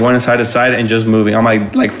 and like going side to side and just moving. I'm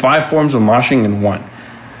like 5 forms of moshing in one.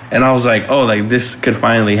 And I was like, oh, like this could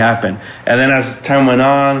finally happen. And then as time went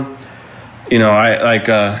on, you know,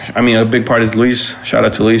 a big part is Luis. Shout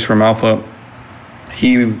out to Luis from Alpha.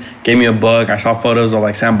 He gave me a book. I saw photos of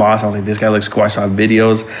like Sam Boss. I was like, this guy looks cool. I saw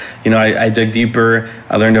videos. You know, I dug deeper.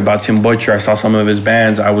 I learned about Tim Butcher. I saw some of his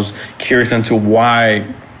bands. I was curious into why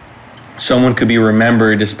someone could be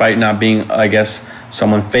remembered despite not being, I guess,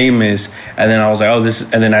 someone famous. And then I was like,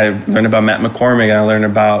 and then I learned about Matt McCormick, and I learned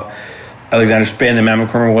about Alexander Spit, and then Matt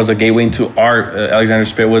McCormick was a gateway into art. Alexander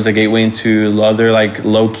Spit was a gateway into other like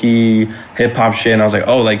low key hip hop shit, and I was like,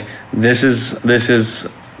 oh, like this is the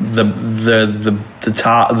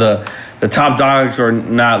top dogs, or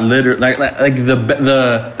not literally like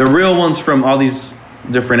the real ones from all these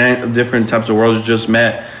different types of worlds just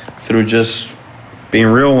met through just being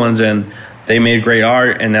real ones, and they made great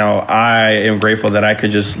art. And now I am grateful that I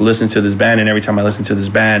could just listen to this band, and every time I listen to this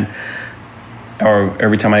band, or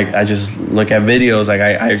every time I just look at videos, like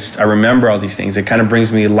I remember all these things. It kind of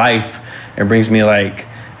brings me life. It brings me like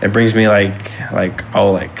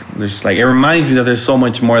oh, like there's like, it reminds me that there's so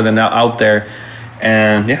much more than out there.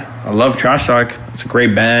 And yeah, I love Trash Talk. It's a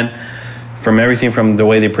great band, from everything from the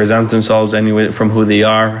way they present themselves, anyway, from who they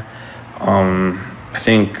are. I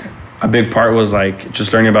think a big part was like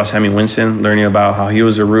just learning about Sammy Winston, learning about how he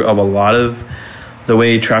was the root of a lot of the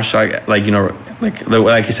way Trash Talk, like, you know,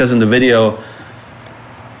 like he says in the video,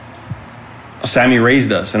 Sammy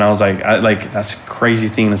raised us. And I was like, that's a crazy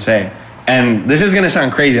thing to say. And this is gonna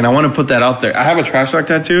sound crazy, and I want to put that out there. I have a Trash Talk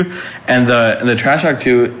tattoo, and the Trash Talk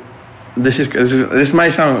tattoo, this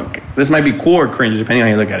might be cool or cringe depending on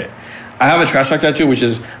how you look at it. I have a Trash Talk tattoo, which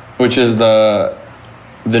is the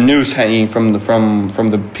noose hanging from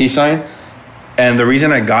the peace sign. And the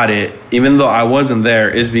reason I got it, even though I wasn't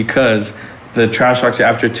there, is because the Trash Talks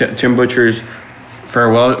after Tim Butcher's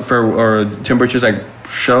farewell or Tim Butcher's like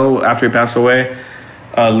show after he passed away,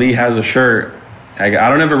 Lee has a shirt. I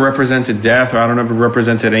don't ever represented death, or I don't ever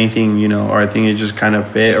represented anything, you know, or I think it just kind of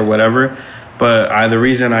fit or whatever. But the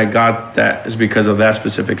reason I got that is because of that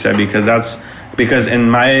specific set, because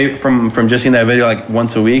in my from just seeing that video like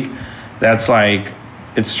once a week, that's like,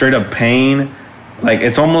 it's straight up pain. Like,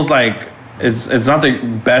 it's almost like it's not the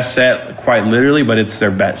best set quite literally, but it's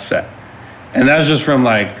their best set. And that's just from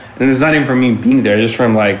like, and it's not even from me being there, just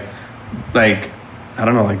from like I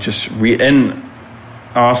don't know, like just and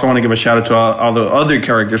I also want to give a shout out to all the other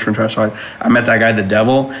characters from Trash Talk. I met that guy, the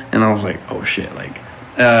Devil, and I was like, oh shit, like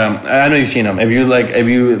I know you've seen him. If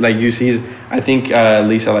you see, I think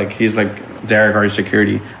Lisa, like, he's like Derek, our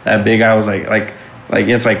security. That big guy was like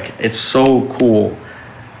it's so cool.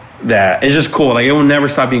 That it's just cool. Like, it will never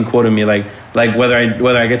stop being cool to me. Like whether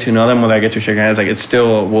I get to know them, whether I get to shake hands, like, it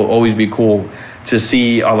still will always be cool to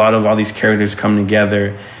see a lot of all these characters come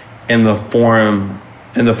together in the form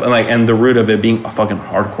and the root of it being a fucking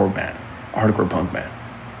hardcore band, a hardcore punk band.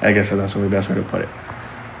 I guess that's the best way to put it.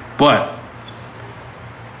 But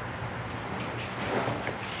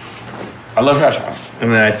I love Trash Talk.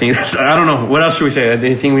 And I think I don't know, what else should we say?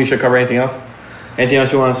 Anything we should cover? Anything else? Anything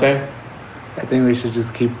else you want to say? I think we should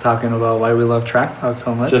just keep talking about why we love Trash Talk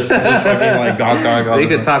so much. Just fucking like dog. We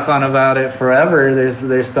could talk on about it forever.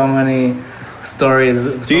 There's so many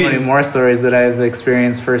stories, many more stories that I've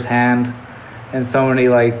experienced firsthand, and so many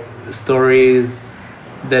like stories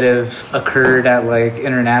that have occurred at like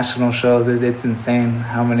international shows. It's insane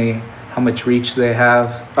how much reach they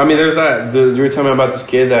have. I mean, there's that. You were telling me about this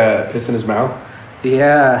kid that pissed in his mouth.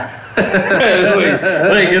 Yeah.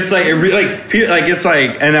 it's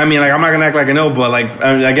like, and I mean, like, I'm not gonna act like I know, but like,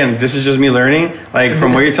 I mean, again, this is just me learning. Like,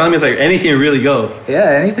 from what you're telling me, it's like anything really goes.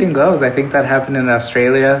 Yeah, anything goes. I think that happened in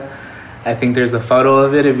Australia. I think there's a photo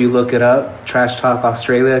of it. If you look it up, Trash Talk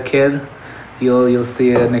Australia kid, you'll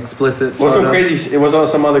see an explicit photo. It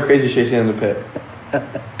was some other crazy shit in the pit.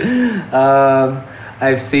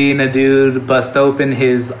 I've seen a dude bust open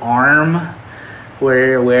his arm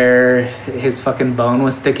where his fucking bone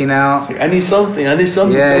was sticking out. Like, I need something.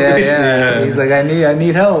 Yeah. He's like, I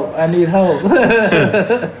need help.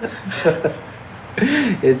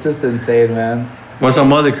 It's just insane, man. What's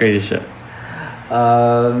some other crazy shit?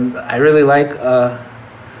 I really like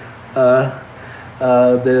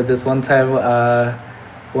this one time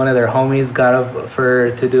one of their homies got up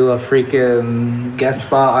to do a freaking guest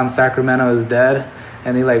spot on Sacramento Is Dead,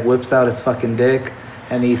 and he like whips out his fucking dick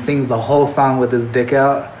and he sings the whole song with his dick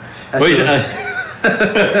out. I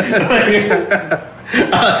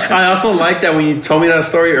also like that when you told me that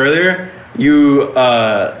story earlier,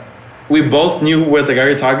 we both knew what the guy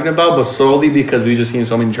you're talking about, but solely because we just seen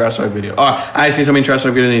so many Trash Talk videos. I seen so many Trash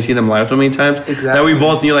Talk videos and you see them live so many times. Exactly. That we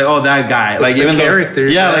both knew, like, oh, that guy. It's like, the even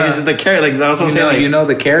characters. Yeah, like, it's just the character. Like, that's what I'm saying. Like, you know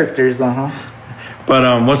the characters, But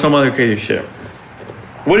what's some other crazy shit?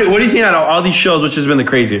 What do you think out of all these shows, which has been the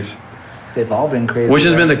craziest? They've all been crazy. Which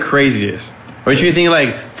has been the craziest? Which do you think,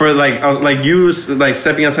 like, for like you like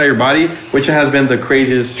stepping outside your body, which has been the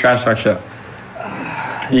craziest Trash Talk show?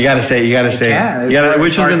 You gotta say.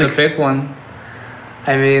 Which has been to pick one.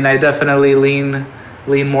 I mean, I definitely lean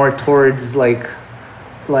more towards like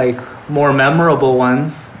more memorable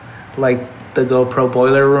ones, like the GoPro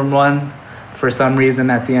Boiler Room one. For some reason,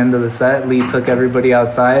 at the end of the set, Lee took everybody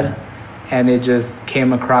outside, and it just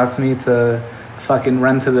came across me to fucking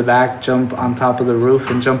run to the back, jump on top of the roof,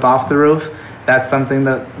 and jump off the roof. That's something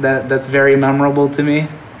that's very memorable to me.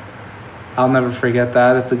 I'll never forget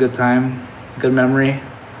that. It's a good time, good memory.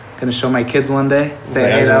 Gonna show my kids one day. Say,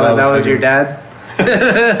 hey, that was your dad.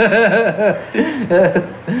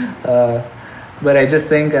 But I just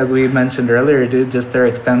think, as we mentioned earlier, dude, just their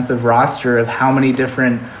extensive roster of how many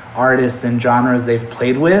different artists and genres they've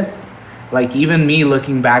played with. Like, even me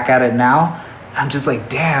looking back at it now, I'm just like,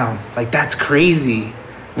 damn, like, that's crazy.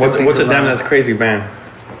 What's a damn that's crazy band?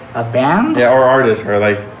 A band? Yeah, or artist, or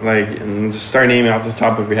like and just start naming off the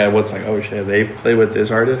top of your head. What's like, oh shit, they played with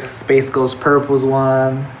this artist? Space Ghost Perp was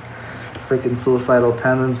one. Freaking Suicidal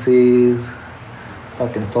Tendencies.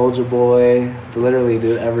 Fucking Soulja Boy. Literally,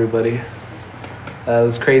 dude, everybody. It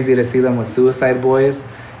was crazy to see them with Suicide Boys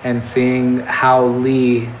and seeing how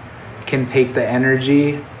Lee can take the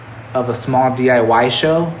energy of a small DIY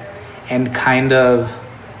show and kind of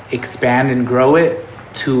expand and grow it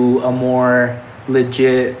to a more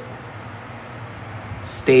legit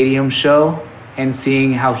stadium show, and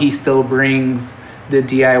seeing how he still brings the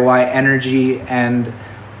DIY energy and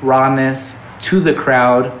rawness to the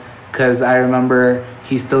crowd. Because I remember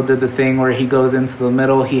he still did the thing where he goes into the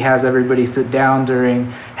middle, he has everybody sit down during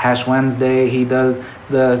Hash Wednesday, he does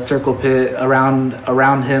the circle pit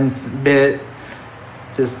around him bit.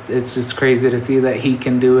 It's just crazy to see that he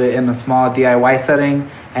can do it in a small DIY setting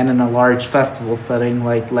and in a large festival setting.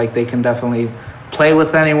 Like they can definitely play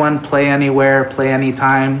with anyone, play anywhere, play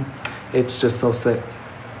anytime. It's just so sick.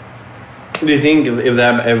 Do you think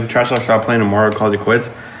if Trash Talk stopped playing tomorrow, calls it quits?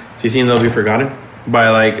 Do you think they'll be forgotten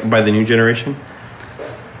by the new generation?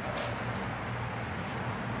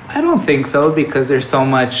 I don't think so, because there's so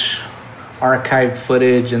much archived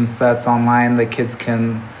footage and sets online that kids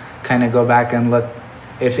can kind of go back and look.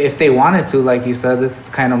 If they wanted to, like you said, this is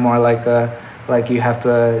kind of more like you have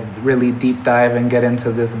to really deep dive and get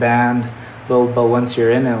into this band. But once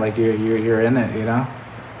you're in it, like you're in it, you know.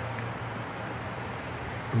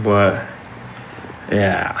 But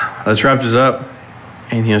yeah, let's wrap this up.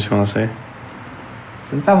 Anything else you want to say?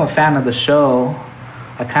 Since I'm a fan of the show,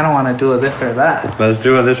 I kind of want to do a this or that. Let's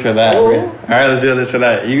do a this or that. Ooh. All right, let's do a this or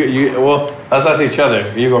that. Well, let's ask each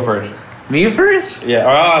other. You go first. Me first? Yeah, or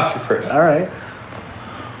I'll ask you first. All right.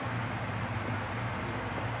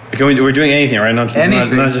 We're doing anything, right? Not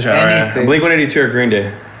just all right. Blink 182 or Green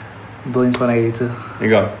Day? Blink 182. Here you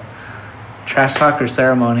go. Trash Talk or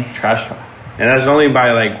Ceremony? Trash Talk. And that's only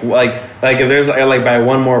by like if there's like by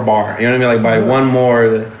one more bar. You know what I mean? Like by one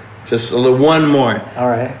more, just one more. All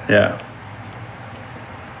right. Yeah.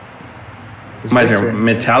 It's My your turn. turn.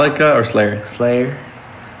 Metallica or Slayer? Slayer.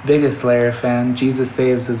 Biggest Slayer fan. Jesus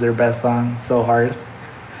Saves is their best song. So hard.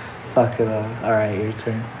 Fuck it up. All right, your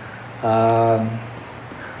turn.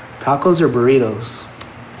 Tacos or burritos?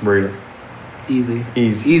 Burrito. Easy.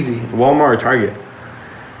 Easy. Walmart or Target?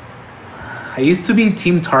 I used to be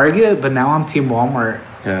Team Target, but now I'm Team Walmart.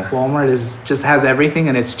 Yeah. Walmart just has everything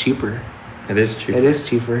and it's cheaper. It is cheap. It is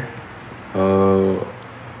cheaper. Oh.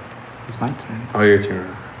 It's my turn. Oh, your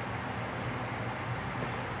turn.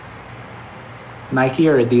 Nike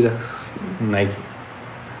or Adidas? Nike.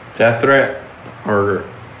 Death Threat or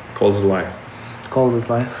Cold as Life? Cold as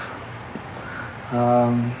Life.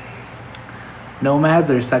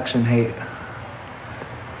 Nomads or Section 8?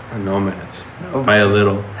 Nomads. By a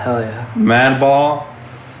little. Hell yeah. Madball.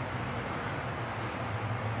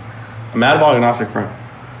 Madball agnostic front.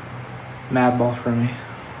 Madball for me.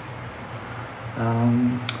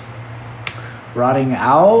 Rotting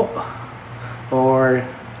Out or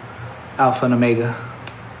Alpha and Omega?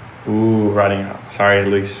 Ooh, Rotting Out. Sorry,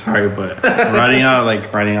 Luis. Sorry, but Rotting Out,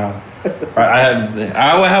 like Rotting Out.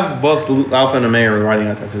 I would have both Alpha and Omega Rotting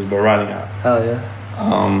Out tattoos, but Rotting Out. Hell yeah.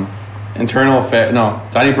 Internal Affair. No,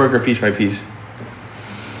 Donnybrook or Piece by Piece.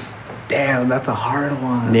 Damn, that's a hard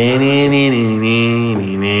one. I'd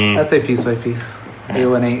I'd say Piece by Piece.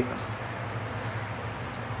 818.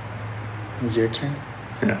 Is your turn?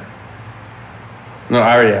 Yeah. No,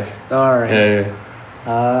 I already asked. All right.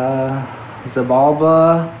 Yeah.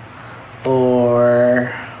 Zabalba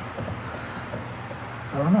or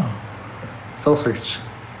I don't know. Soul Search.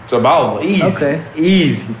 Zabalba. Easy. Okay.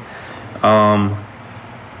 Easy.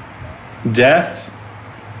 Death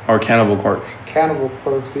or Cannibal Corpse? Cannibal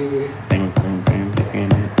Corpse, easy. Ding, ding, ding, ding,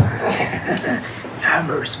 ding.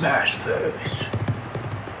 Hammer Smash Face.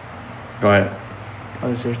 Go ahead.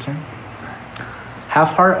 What is your turn?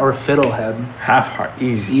 Half Heart or Fiddlehead? Half Heart.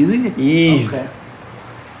 Easy. Easy? Easy. Okay.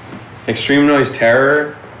 Extreme Noise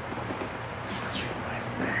Terror.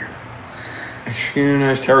 Extreme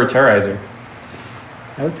Noise Terror Terrorizer.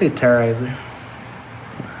 I would say Terrorizer.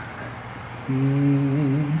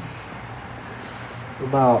 What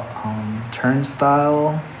about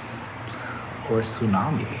Turnstile or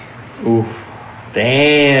Tsunami? Ooh.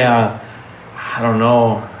 Damn. I don't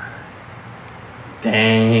know.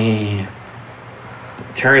 Damn.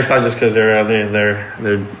 Turnstile just because they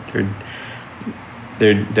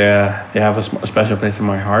have a special place in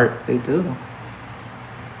my heart. They do.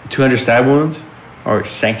 200 Stab Wounds or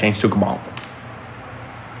Sang Sang Suka Bomb?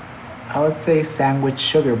 I would say Sandwich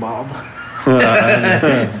Sugar Bob.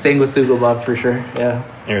 Sanguisuga Bob for sure. Yeah.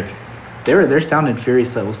 Their Sound and Fury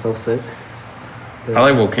set was so sick. I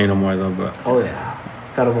like Volcano more though, but oh yeah,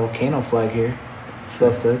 got a volcano flag here.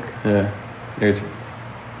 So sick. Yeah.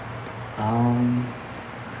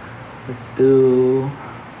 Let's do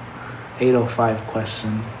 805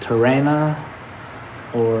 question. Terrena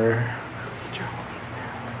or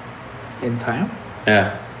In Time?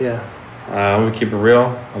 Yeah. Yeah. I'm gonna keep it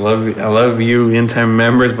real. I love you In Time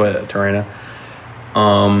members, but Terrena.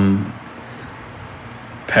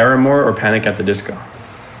 Paramore or Panic at the Disco?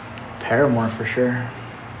 Paramore for sure.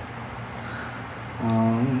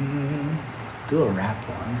 Let's do a rap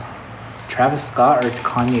one. Travis Scott or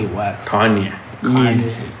Kanye West? Kanye.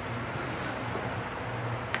 Easy.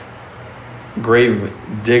 Grave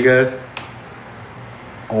Digger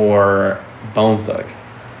or Bone Thugs?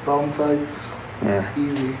 Bone Thugs. Yeah.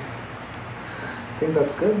 Easy. I think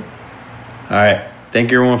that's good. All right.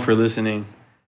 Thank you everyone for listening.